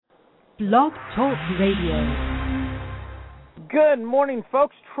Blog Talk Radio. Good morning,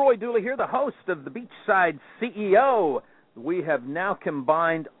 folks. Troy Dooley here, the host of the Beachside CEO. We have now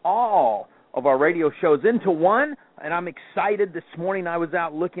combined all of our radio shows into one, and I'm excited. This morning I was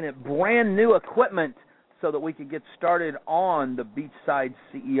out looking at brand new equipment so that we could get started on the Beachside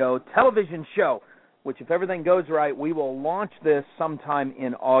CEO television show, which, if everything goes right, we will launch this sometime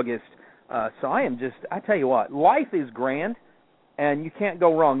in August. So I tell you what, life is grand, and you can't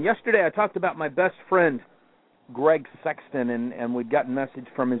go wrong. Yesterday I talked about my best friend, Greg Sexton, and we'd gotten a message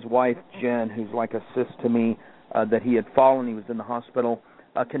from his wife, Jen, who's like a sis to me, that he had fallen. He was in the hospital.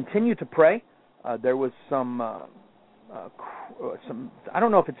 Continue to pray. There was some, I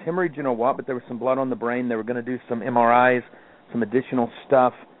don't know if it's hemorrhaging or what, but there was some blood on the brain. They were going to do some MRIs, some additional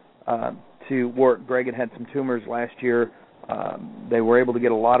stuff to work. Greg had some tumors last year. They were able to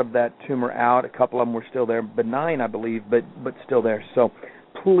get a lot of that tumor out. A couple of them were still there, benign, I believe, but still there. So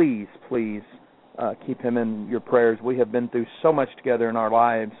please, keep him in your prayers. We have been through so much together in our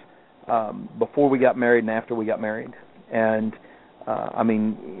lives before we got married and after we got married. And, I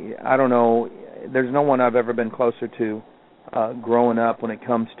don't know, there's no one I've ever been closer to growing up when it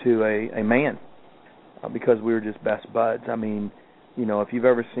comes to a man because we were just best buds. If you've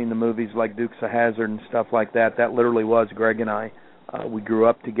ever seen the movies like Dukes of Hazzard and stuff like that, that literally was Greg and I. We grew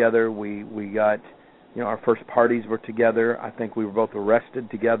up together. We got, our first parties were together. I think we were both arrested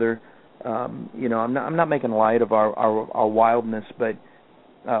together. I'm not making light of our wildness, but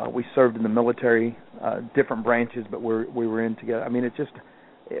we served in the military, different branches, but we were in together. It's just,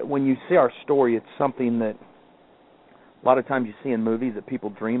 when you see our story, it's something that a lot of times you see in movies that people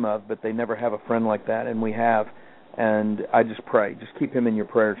dream of, but they never have a friend like that, and we have. And I just pray, just keep him in your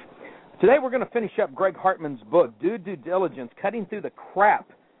prayers. Today we're going to finish up Greg Hartman's book, Due Diligence, Cutting Through the Crap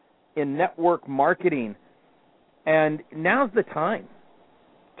in Network Marketing. And now's the time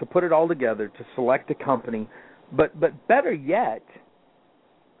to put it all together, to select a company, but better yet,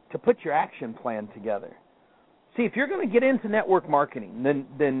 to put your action plan together. See, if you're going to get into network marketing,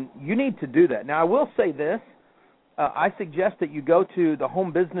 then you need to do that. Now, I will say this. I suggest that you go to the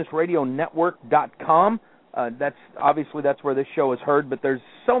homebusinessradionetwork.com. That's where this show is heard, but there's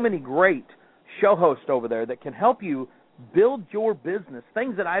so many great show hosts over there that can help you build your business,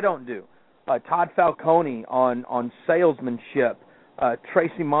 things that I don't do. Todd Falcone on salesmanship,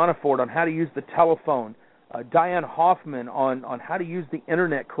 Tracy Monafort on how to use the telephone, Diane Hoffman on how to use the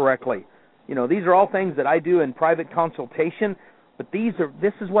internet correctly. These are all things that I do in private consultation, but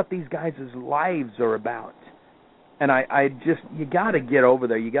this is what these guys' lives are about. And you got to get over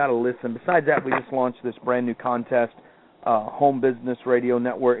there. You got to listen. Besides that, we just launched this brand new contest, Home Business Radio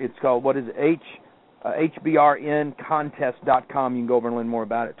Network. It's called, HBRNcontest.com. You can go over and learn more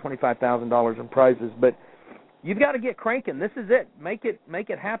about it. $25,000 in prizes. But you've got to get cranking. This is it. Make it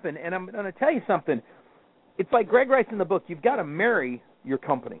happen. And I'm going to tell you something. It's like Greg writes in the book. You've got to marry your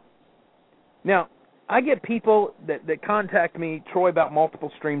company. Now, I get people that contact me, Troy, about multiple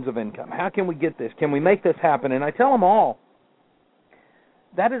streams of income. How can we get this? Can we make this happen? And I tell them all,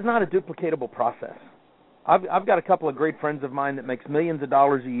 that is not a duplicatable process. I've got a couple of great friends of mine that makes millions of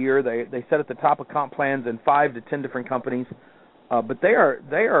dollars a year. They sit at the top of comp plans in 5 to 10 different companies. But they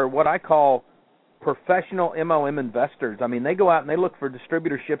are what I call professional MLM investors. They go out and they look for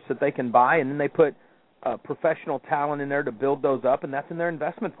distributorships that they can buy, and then they put professional talent in there to build those up, and that's in their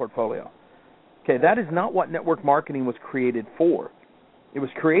investment portfolio. Okay, that is not what network marketing was created for. It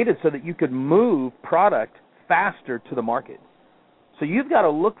was created so that you could move product faster to the market. So you've got to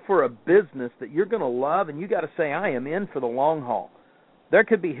look for a business that you're going to love, and you've got to say, I am in for the long haul. There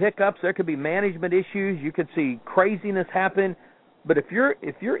could be hiccups. There could be management issues. You could see craziness happen. But if you're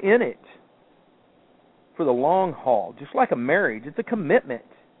in it for the long haul, just like a marriage, it's a commitment,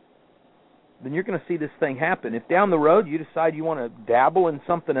 then you're going to see this thing happen. If down the road you decide you want to dabble in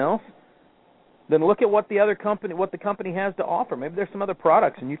something else, then look at what the company has to offer. Maybe there's some other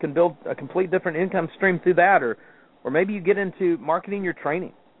products, and you can build a complete different income stream through that, or maybe you get into marketing your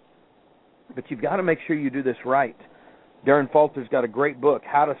training. But you've got to make sure you do this right. Darren Falter's got a great book,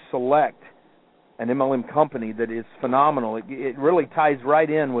 How to Select an MLM Company, that is phenomenal. It really ties right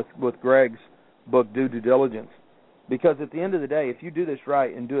in with Greg's book, Due Diligence. Because at the end of the day, if you do this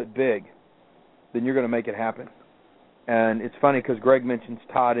right and do it big, then you're going to make it happen. And it's funny because Greg mentions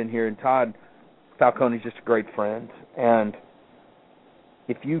Todd in here, and Todd Falcone's just a great friend. And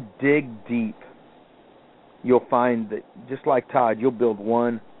if you dig deep, you'll find that just like Todd, you'll build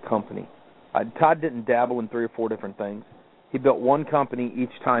one company. Todd didn't dabble in 3 or 4 different things. He built one company each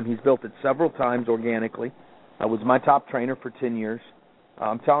time. He's built it several times organically. Was my top trainer for 10 years.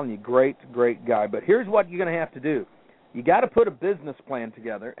 I'm telling you, great guy. But here's what you're going to have to do. You got to put a business plan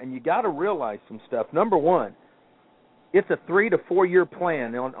together, and you got to realize some stuff. Number one, it's a 3 to 4 year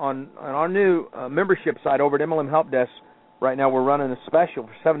plan. On our new membership site over at MLM Help Desk, right now we're running a special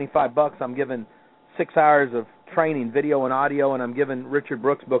for $75. I'm giving 6 hours of training, video and audio, and I'm giving Richard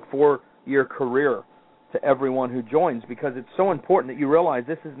Brooks' book, 4-Year Career, to everyone who joins, because it's so important that you realize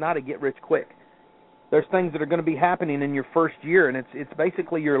this is not a get-rich-quick. There's things that are going to be happening in your first year, and it's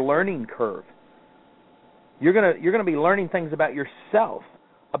basically your learning curve. You're gonna be learning things about yourself,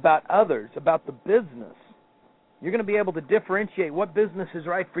 about others, about the business. You're going to be able to differentiate what business is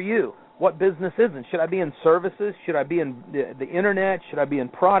right for you, what business isn't. Should I be in services? Should I be in the internet? Should I be in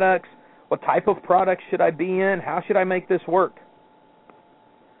products? What type of products should I be in? How should I make this work?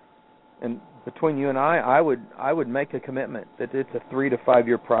 And between you and I would make a commitment that it's a 3 to 5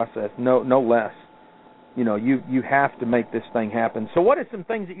 year process, no less. You know, you have to make this thing happen. So what are some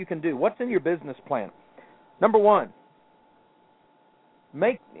things that you can do? What's in your business plan? Number one,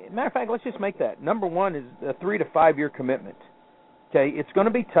 matter of fact, let's just make that. Number one is a 3 to 5 year commitment. Okay, it's going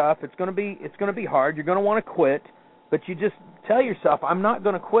to be tough. It's going to be hard. You're going to want to quit, but you just tell yourself, I'm not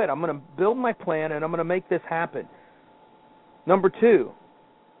going to quit. I'm going to build my plan, and I'm going to make this happen. Number two,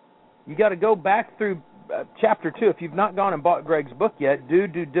 you got to go back through Chapter 2. If you've not gone and bought Greg's book yet,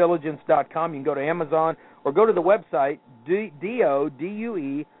 diligence.com. You can go to Amazon or go to the website,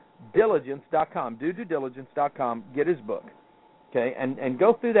 D-O-D-U-E, diligence.com, diligence.com. Get his book. Okay, and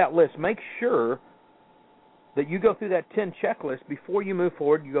go through that list. Make sure that you go through that 10 checklist before you move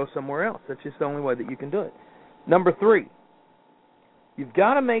forward. You go somewhere else. That's just the only way that you can do it. Number 3, you've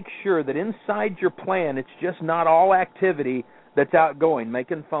got to make sure that inside your plan, it's just not all activity that's outgoing,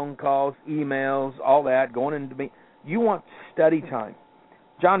 making phone calls, emails, all that, going into me. You want study time.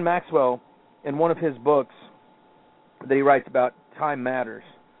 John Maxwell, in one of his books that he writes about, Time Matters,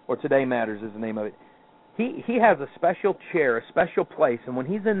 or Today Matters is the name of it, he has a special chair, a special place, and when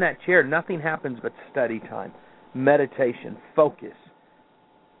he's in that chair, nothing happens but study time, meditation, focus.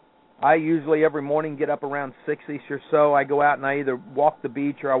 I usually every morning get up around 6-ish or so. I go out and I either walk the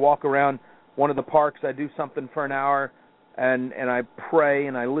beach or I walk around one of the parks. I do something for an hour, and I pray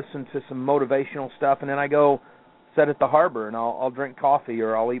and I listen to some motivational stuff, and then I go sit at the harbor and I'll drink coffee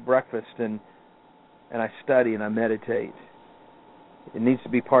or I'll eat breakfast and I study and I meditate. It needs to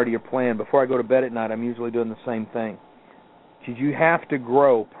be part of your plan. Before I go to bed at night, I'm usually doing the same thing. Because you have to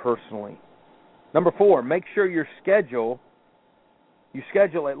grow personally. Number 4, make sure you schedule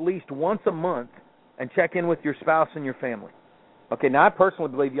at least once a month and check in with your spouse and your family. Okay, now I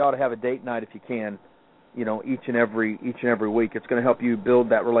personally believe you ought to have a date night if you can, you know, each and every week. It's going to help you build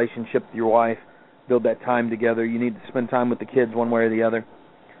that relationship with your wife, build that time together. You need to spend time with the kids one way or the other.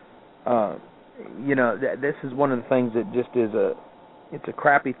 You know, this is one of the things that just is it's a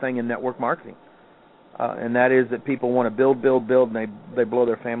crappy thing in network marketing, and that is that people want to build, and they blow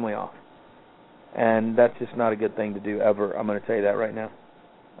their family off. And that's just not a good thing to do ever. I'm going to tell you that right now.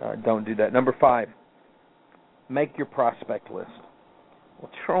 Don't do that. Number 5, make your prospect list. Well,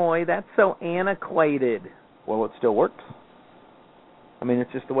 Troy, that's so antiquated. Well, it still works. I mean,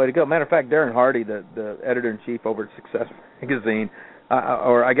 it's just the way to go. Matter of fact, Darren Hardy, the editor-in-chief over at Success Magazine,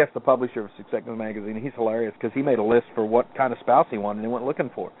 or I guess the publisher of Success Magazine, he's hilarious because he made a list for what kind of spouse he wanted and he went looking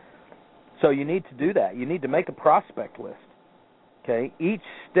for. So you need to do that. You need to make a prospect list. Okay? Each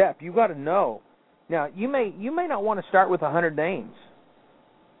step, you've got to know. Now, you may not want to start with 100 names.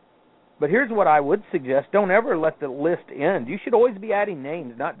 But here's what I would suggest. Don't ever let the list end. You should always be adding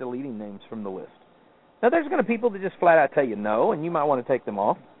names, not deleting names from the list. Now, there's going to be people that just flat out tell you no, and you might want to take them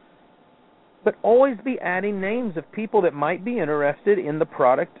off. But always be adding names of people that might be interested in the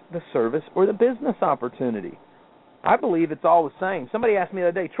product, the service, or the business opportunity. I believe it's all the same. Somebody asked me the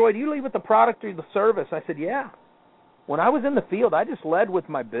other day, Troy, do you lead with the product or the service? I said, yeah. When I was in the field, I just led with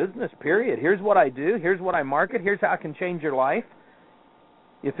my business, period. Here's what I do. Here's what I market. Here's how I can change your life.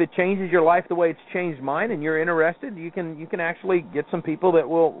 If it changes your life the way it's changed mine and you're interested, you can actually get some people that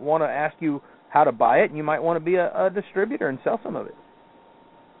will want to ask you how to buy it, and you might want to be a distributor and sell some of it.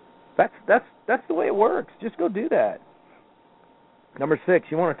 That's the way it works. Just go do that. Number 6,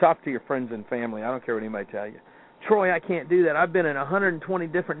 you want to talk to your friends and family. I don't care what anybody tell you. Troy, I can't do that. I've been in 120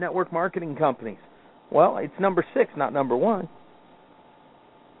 different network marketing companies. Well, it's number 6, not number 1.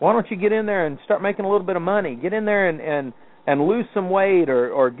 Why don't you get in there and start making a little bit of money? Get in there and lose some weight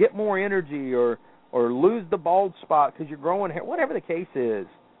or get more energy or lose the bald spot because you're growing hair, whatever the case is.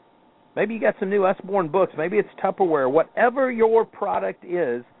 Maybe you got some new Usborne books. Maybe it's Tupperware. Whatever your product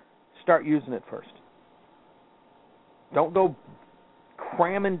is, start using it first. Don't go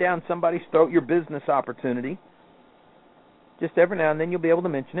cramming down somebody's throat your business opportunity. Just every now and then you'll be able to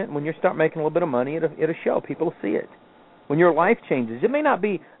mention it, and when you start making a little bit of money, it'll show. People will see it. When your life changes, it may not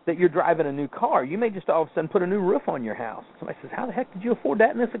be that you're driving a new car. You may just all of a sudden put a new roof on your house. Somebody says, how the heck did you afford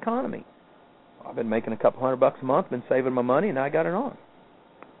that in this economy? Well, I've been making a couple $100 a month, been saving my money, and I got it on.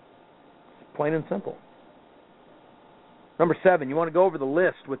 It's plain and simple. Number 7, you want to go over the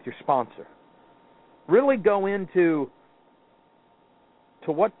list with your sponsor. Really go into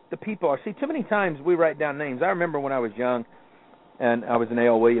what the people are. See, too many times we write down names. I remember when I was young and I was in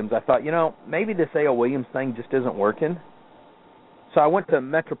A.L. Williams, I thought, maybe this A.L. Williams thing just isn't working. So I went to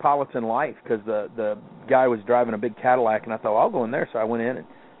Metropolitan Life because the guy was driving a big Cadillac, and I thought, well, I'll go in there. So I went in and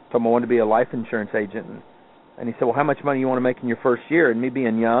told him I wanted to be a life insurance agent. And he said, well, how much money do you want to make in your first year? And me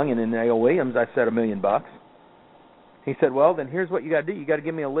being young and in A.L. Williams, I said $1 million. He said, well, then here's what you got to do. You got to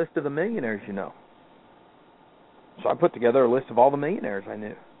give me a list of the millionaires you know. So I put together a list of all the millionaires I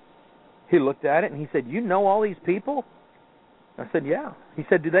knew. He looked at it and he said, you know all these people? I said, yeah. He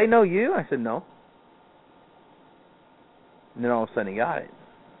said, do they know you? I said, no. And then all of a sudden he got it.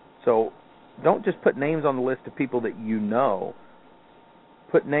 So don't just put names on the list of people that you know.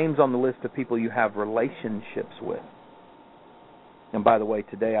 Put names on the list of people you have relationships with. And by the way,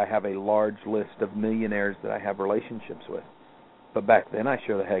 today I have a large list of millionaires that I have relationships with. But back then I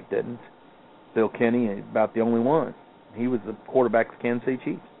sure the heck didn't. Bill Kenny, about the only one. He was the quarterback of the Kansas City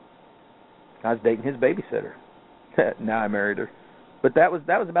Chiefs. I was dating his babysitter. Now I married her. But that was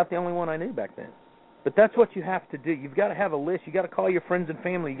about the only one I knew back then. But that's what you have to do. You've got to have a list. You've got to call your friends and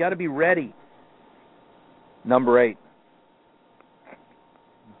family. You've got to be ready. Number 8,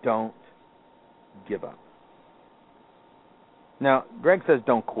 don't give up. Now, Greg says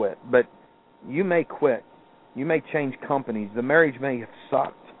don't quit, but you may quit. You may change companies. The marriage may have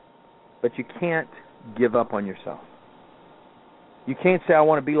sucked, but you can't give up on yourself. You can't say, I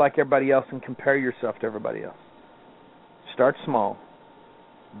want to be like everybody else and compare yourself to everybody else. Start small.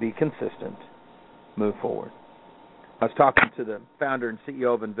 Be consistent. Move forward. I was talking to the founder and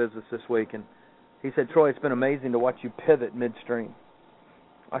CEO of Invisus this week, and he said, Troy, it's been amazing to watch you pivot midstream.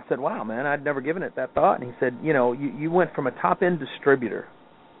 I said, wow, man, I'd never given it that thought. And he said, you went from a top-end distributor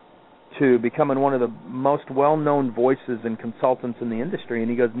to becoming one of the most well-known voices and consultants in the industry. And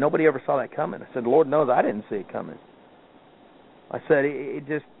he goes, nobody ever saw that coming. I said, Lord knows I didn't see it coming. I said,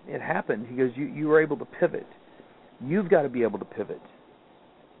 it happened. He goes, you were able to pivot. You've got to be able to pivot.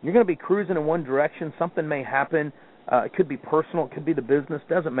 You're going to be cruising in one direction. Something may happen. It could be personal. It could be the business.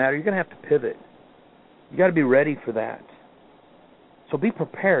 Doesn't matter. You're going to have to pivot. You got to be ready for that. So be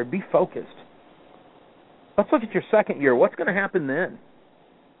prepared. Be focused. Let's look at your second year. What's going to happen then?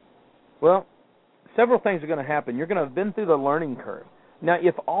 Well, several things are going to happen. You're going to have been through the learning curve. Now,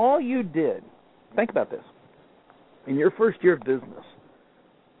 if all you did, think about this, in your first year of business,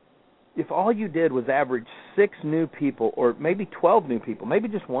 if all you did was average 6 new people or maybe 12 new people, maybe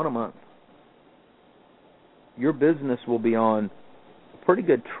just one a month, your business will be on a pretty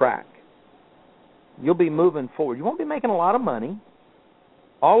good track. You'll be moving forward. You won't be making a lot of money.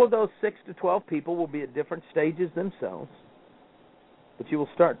 All of those 6 to 12 people will be at different stages themselves, but you will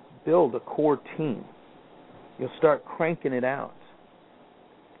start to build a core team. You'll start cranking it out.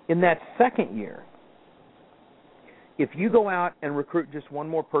 In that second year, if you go out and recruit just one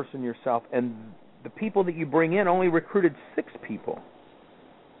more person yourself and the people that you bring in only recruited 6 people,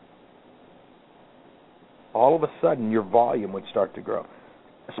 all of a sudden your volume would start to grow,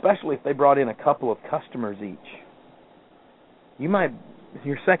 especially if they brought in a couple of customers each. You might,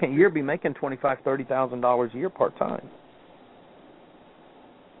 your second year, be making $25,000, $30,000 a year part-time.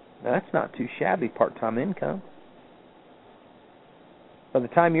 Now, that's not too shabby part-time income. By the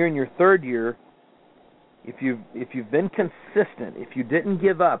time you're in your third year, if you've been consistent, if you didn't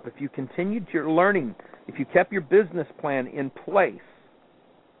give up, if you continued your learning, if you kept your business plan in place,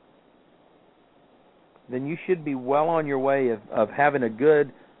 then you should be well on your way of having a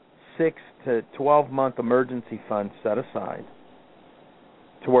good 6 to 12-month emergency fund set aside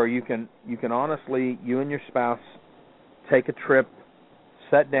to where you can honestly, you and your spouse, take a trip,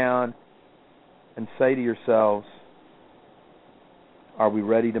 sit down, and say to yourselves, are we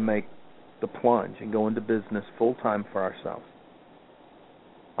ready to make the plunge and go into business full-time for ourselves?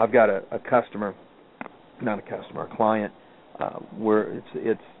 I've got a client, where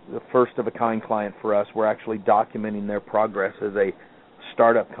it's the first of a kind client for us. We're actually documenting their progress as a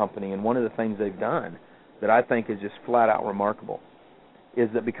startup company, and one of the things they've done that I think is just flat out remarkable is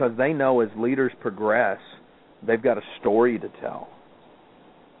that because they know as leaders progress, they've got a story to tell.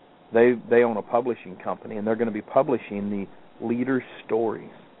 They own a publishing company, and they're going to be publishing the leaders' stories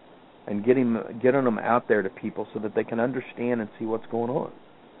and getting them out there to people so that they can understand and see what's going on.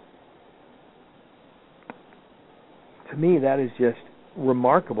 To me, that is just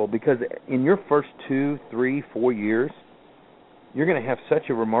remarkable, because in your first 2, 3, 4 years, You're going to have such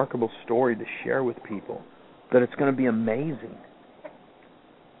a remarkable story to share with people that it's going to be amazing.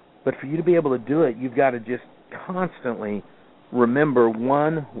 But for you to be able to do it, you've got to just constantly remember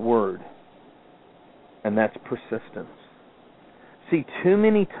one word, and that's persistence. See, too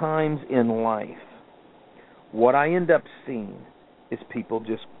many times in life, what I end up seeing is people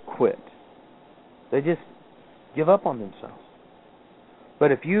just quit. They just give up on themselves.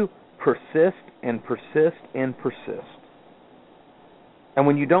 But if you persist and persist and persist, and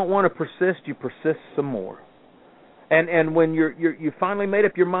when you don't want to persist, you persist some more. And when you finally made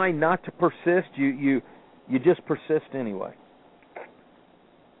up your mind not to persist, you just persist anyway.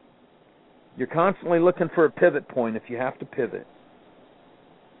 You're constantly looking for a pivot point. If you have to pivot,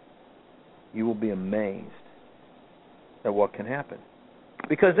 you will be amazed at what can happen.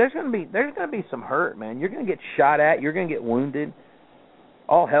 Because there's going to be some hurt, man. You're going to get shot at. You're going to get wounded.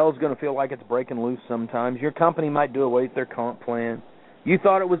 All hell's going to feel like it's breaking loose sometimes. Your company might do away with their comp plan. You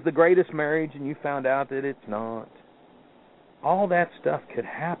thought it was the greatest marriage, and you found out that it's not. All that stuff could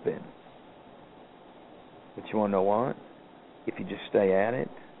happen. But you want to know what? If you just stay at it,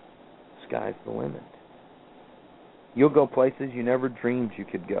 the sky's the limit. You'll go places you never dreamed you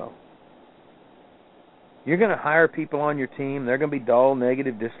could go. You're going to hire people on your team. They're going to be dull,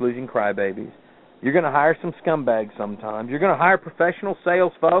 negative, disillusioned crybabies. You're going to hire some scumbags sometimes. You're going to hire professional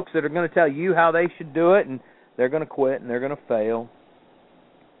sales folks that are going to tell you how they should do it, and they're going to quit, and they're going to fail.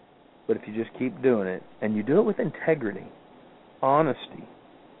 But if you just keep doing it, and you do it with integrity, honesty,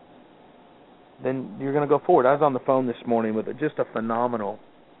 then you're going to go forward. I was on the phone this morning with just a phenomenal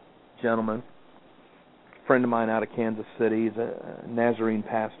gentleman, a friend of mine out of Kansas City. He's a Nazarene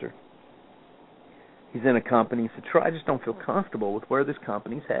pastor. He's in a company. He said, Troy, I just don't feel comfortable with where this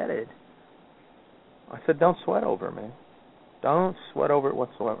company's headed. I said, don't sweat over it, man. Don't sweat over it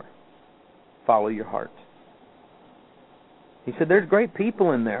whatsoever. Follow your heart. He said, there's great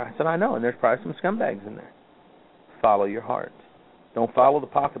people in there. I said, I know, and there's probably some scumbags in there. Follow your heart. Don't follow the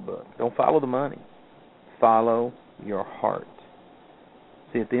pocketbook. Don't follow the money. Follow your heart.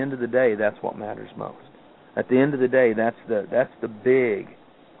 See, at the end of the day, that's what matters most. At the end of the day, that's the big,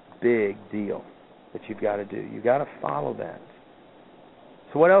 big deal that you've got to do. You've got to follow that.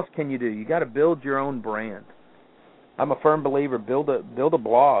 So what else can you do? You've got to build your own brand. I'm a firm believer, build a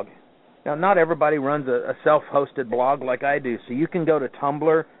blog. Now, not everybody runs a self-hosted blog like I do, so you can go to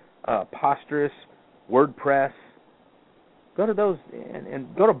Tumblr, Posterous, WordPress. Go to those,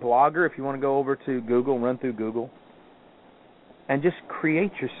 and go to Blogger if you want to go over to Google, run through Google, and just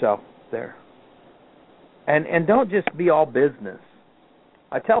create yourself there. And don't just be all business.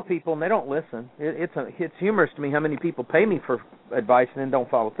 I tell people, and they don't listen. It's humorous to me how many people pay me for advice and then don't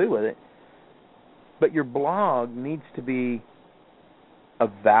follow through with it. But your blog needs to be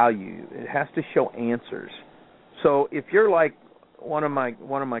of value. It has to show answers. So if you're like one of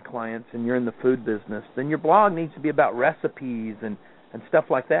my clients and you're in the food business, then your blog needs to be about recipes and stuff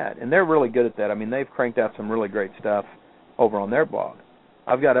like that. And they're really good at that. I mean, they've cranked out some really great stuff over on their blog.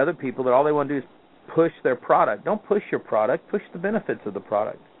 I've got other people that all they want to do is push their product. Don't push your product. Push the benefits of the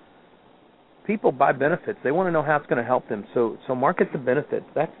product. People buy benefits. They want to know how it's going to help them. So market the benefits.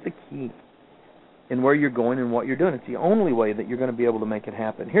 That's the key in where you're going and what you're doing. It's the only way that you're going to be able to make it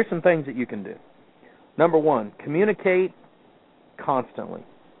happen. Here's some things that you can do. Number one, communicate constantly.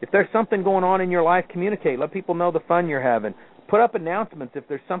 If there's something going on in your life, communicate. Let people know the fun you're having. Put up announcements if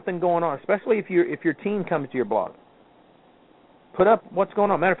there's something going on, especially if your team comes to your blog. Put up what's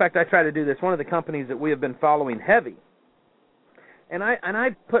going on. Matter of fact, I try to do this. One of the companies that we have been following heavy, and I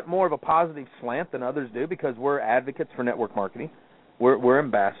put more of a positive slant than others do because we're advocates for network marketing. We're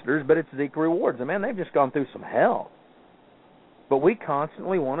ambassadors, but it's Zeke Rewards. And, man, they've just gone through some hell. But we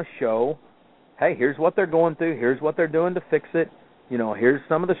constantly want to show, hey, here's what they're going through. Here's what they're doing to fix it. You know, here's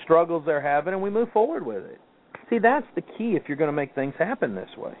some of the struggles they're having, and we move forward with it. See, that's the key if you're going to make things happen this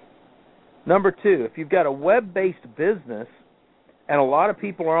way. Number two, if you've got a web-based business and a lot of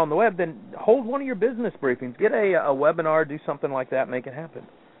people are on the web, then hold one of your business briefings. Get a webinar, do something like that, make it happen.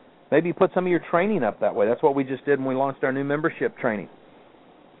 Maybe you put some of your training up that way. That's what we just did when we launched our new membership training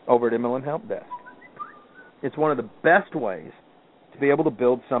over at MLM Help Desk. It's one of the best ways to be able to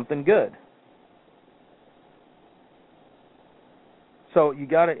build something good. So you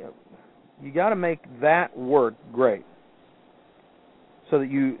got to make that work great, so that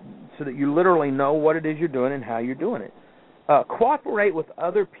you literally know what it is you're doing and how you're doing it. Cooperate with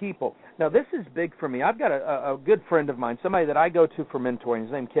other people. Now, this is big for me. I've got a good friend of mine, somebody that I go to for mentoring.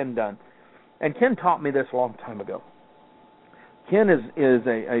 His name's Ken Dunn. And Ken taught me this a long time ago. Ken is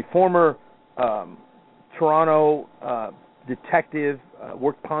a former Toronto detective,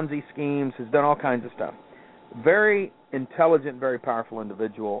 worked Ponzi schemes, has done all kinds of stuff. very intelligent, very powerful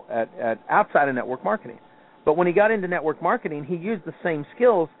individual at outside of network marketing. But when he got into network marketing, he used the same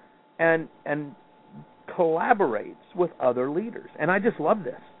skills and collaborates with other leaders. And I just love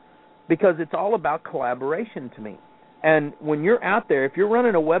this because it's all about collaboration to me. And when you're out there, if you're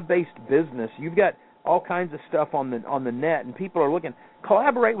running a web-based business, you've got all kinds of stuff on the net, and people are looking.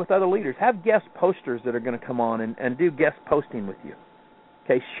 Collaborate with other leaders. Have guest posters that are going to come on and do guest posting with you.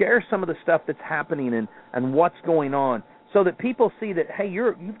 Okay, share some of the stuff that's happening and what's going on so that people see that, hey,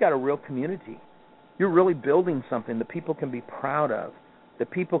 you've got a real community. You're really building something that people can be proud of, that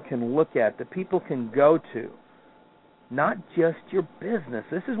people can look at, that people can go to. Not just your business.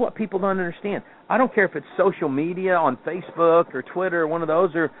 This is what people don't understand. I don't care if it's social media on Facebook or Twitter or one of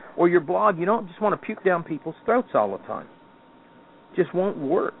those or your blog. You don't just want to puke down people's throats all the time. Just won't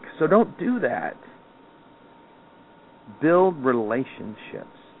work. So don't do that. Build relationships.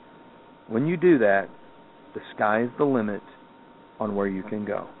 When you do that, the sky's the limit on where you can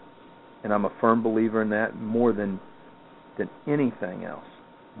go. And I'm a firm believer in that more than anything else.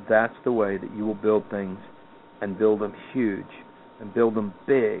 That's the way that you will build things and build them huge and build them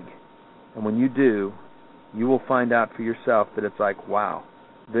big. And when you do, you will find out for yourself that it's like, wow,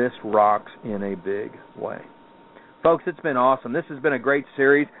 this rocks in a big way. Folks, it's been awesome. This has been a great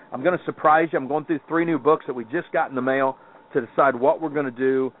series. I'm going to surprise you. I'm going through 3 new books that we just got in the mail to decide what we're going to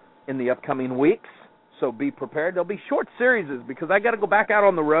do in the upcoming weeks. So be prepared. There'll be short series because I got to go back out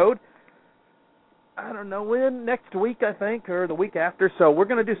on the road. I don't know when, next week, I think, or the week after. So we're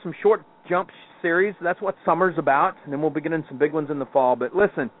going to do some short jump series. That's what summer's about, and then we'll be getting some big ones in the fall. But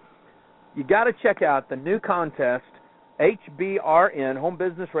listen, you got to check out the new contest, HBRN, Home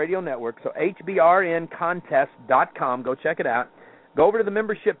Business Radio Network, so hbrncontest.com. Go check it out. Go over to the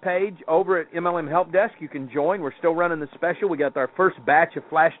membership page over at MLM Help Desk. You can join. We're still running the special. We got our first batch of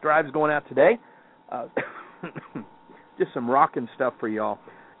flash drives going out today. Just some rocking stuff for y'all.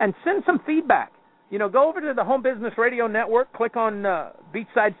 And send some feedback. You know, go over to the Home Business Radio Network, click on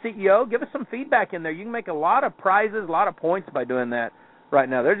Beachside CEO, give us some feedback in there. You can make a lot of prizes, a lot of points by doing that right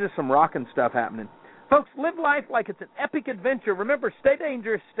now. There's just some rocking stuff happening. Folks, live life like it's an epic adventure. Remember, stay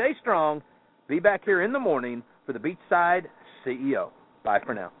dangerous, stay strong. Be back here in the morning for the Beachside CEO. Bye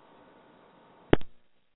for now.